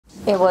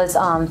It was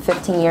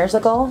 15 years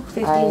ago.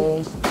 15.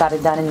 I got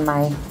it done in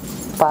my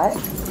butt,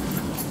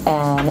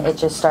 and it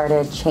just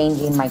started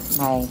changing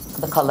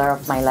the color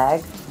of my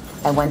leg.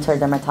 I went to a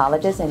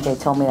dermatologist, and they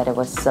told me that it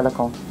was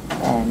silicone,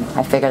 and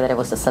I figured that it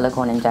was the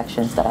silicone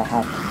injections that I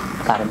had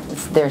gotten.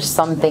 There's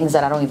some things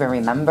that I don't even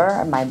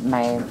remember. My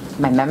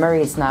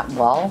memory is not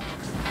well.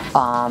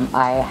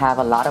 I have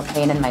a lot of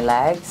pain in my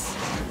legs.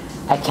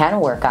 I can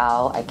work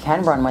out. I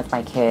can run with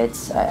my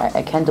kids.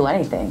 I can't do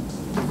anything.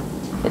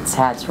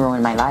 It's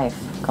ruined my life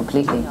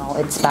completely. You know,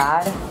 it's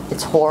bad.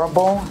 It's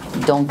horrible.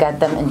 Don't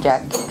get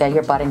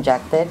your butt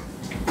injected.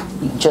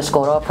 You just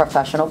go to a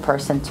professional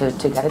person to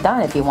get it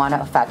done. If you want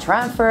a fat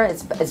transfer,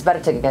 it's better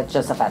to get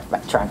just a fat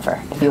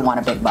transfer if you want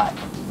a big butt.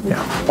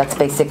 Yeah. That's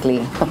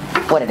basically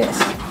what it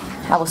is.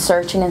 I was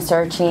searching and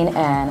searching,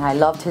 and I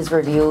loved his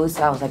reviews.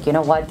 I was like, you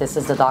know what? This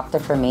is the doctor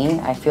for me.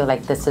 I feel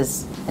like this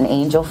is an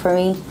angel for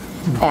me.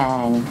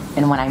 And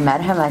when I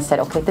met him, I said,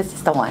 okay, this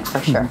is the one for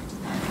sure.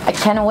 I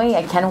can't wait.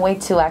 I can't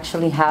wait to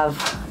actually have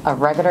a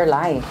regular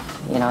life.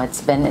 You know, it's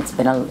been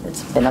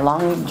a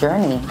long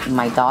journey.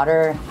 My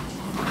daughter,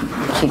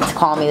 she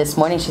called me this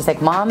morning. She's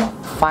like, Mom,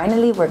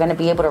 finally we're gonna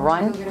be able to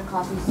run.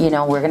 You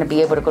know, we're gonna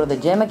be able to go to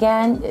the gym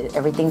again.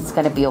 Everything's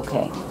gonna be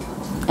okay.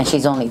 And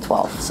she's only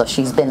 12, so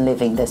she's been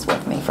living this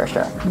with me for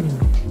sure.